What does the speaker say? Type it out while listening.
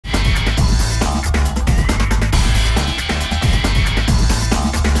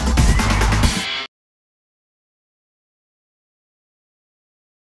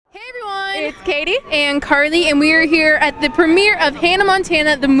Katie. And Karleigh, and we are here at the premiere of Hannah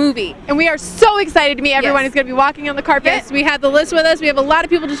Montana, the movie. And we are so excited to meet everyone who's going to be walking on the carpet. Yes, we have the list with us. We have a lot of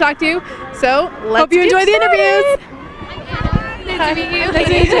people to talk to. So let's hope you enjoy the interviews. Nice to meet you. Nice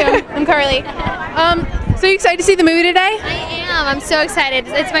to meet you too. I'm Karleigh. So you excited to see the movie today? I am. I'm so excited.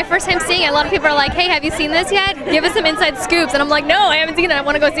 It's my first time seeing it. A lot of people are like, hey, have you seen this yet? Give us some inside scoops. And I'm like, no, I haven't seen it. I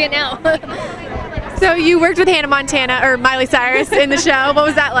want to go see it now. So you worked with Hannah Montana, or Miley Cyrus, in the show. What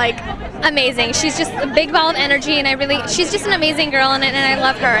was that like? Amazing. She's just a big ball of energy, and she's just an amazing girl, and I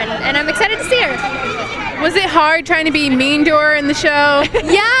love her, and I'm excited to see her. Was it hard trying to be mean to her in the show?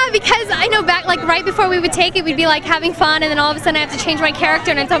 Yeah, because I know back, like right before we would take it, we'd be like having fun, and then all of a sudden I have to change my character,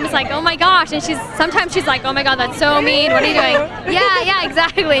 and it's almost like, oh my gosh, and sometimes she's like, oh my god, that's so mean, what are you doing? Yeah,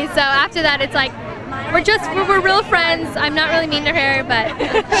 exactly. So after that, it's like, we're real friends. I'm not really mean to her,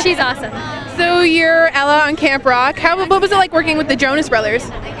 but she's awesome. So you're Ella on Camp Rock. What was it like working with the Jonas Brothers?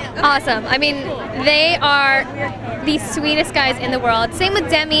 Awesome. I mean, they are the sweetest guys in the world. Same with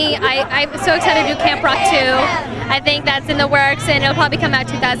Demi. I'm so excited to do Camp Rock 2. I think that's in the works, and it'll probably come out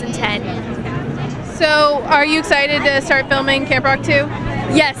 2010. So are you excited to start filming Camp Rock 2?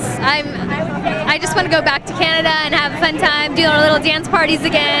 Yes, I just want to go back to Canada and have a fun time, do our little dance parties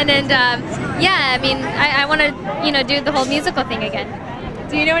again, and yeah, I mean, I want to, do the whole musical thing again.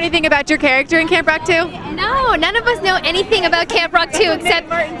 Do you know anything about your character in Camp Rock 2? No, none of us know anything about Camp Rock 2 except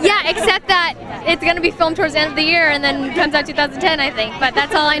that it's going to be filmed towards the end of the year and then comes out 2010, I think, but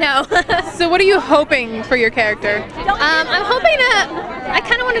that's all I know. So what are you hoping for your character? I'm hoping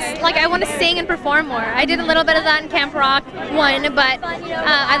I want to sing and perform more. I did a little bit of that in Camp Rock 1, but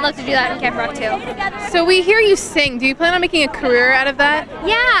I'd love to do that in Camp Rock 2. So we hear you sing. Do you plan on making a career out of that?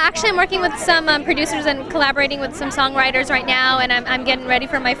 Yeah, actually I'm working with some producers and collaborating with some songwriters right now, and I'm getting ready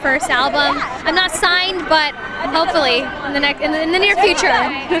for my first album. I'm not signed, but hopefully in the near future.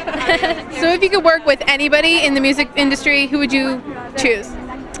 So if you could work with anybody in the music industry, who would you choose?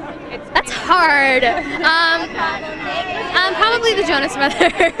 That's hard. Probably the Jonas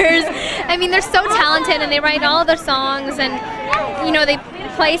Brothers. I mean, they're so talented, and they write all of their songs, and they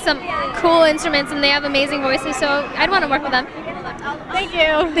play some cool instruments, and they have amazing voices. So I'd want to work with them. Thank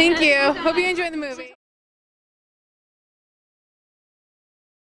you. Thank you. Hope you enjoy the movie.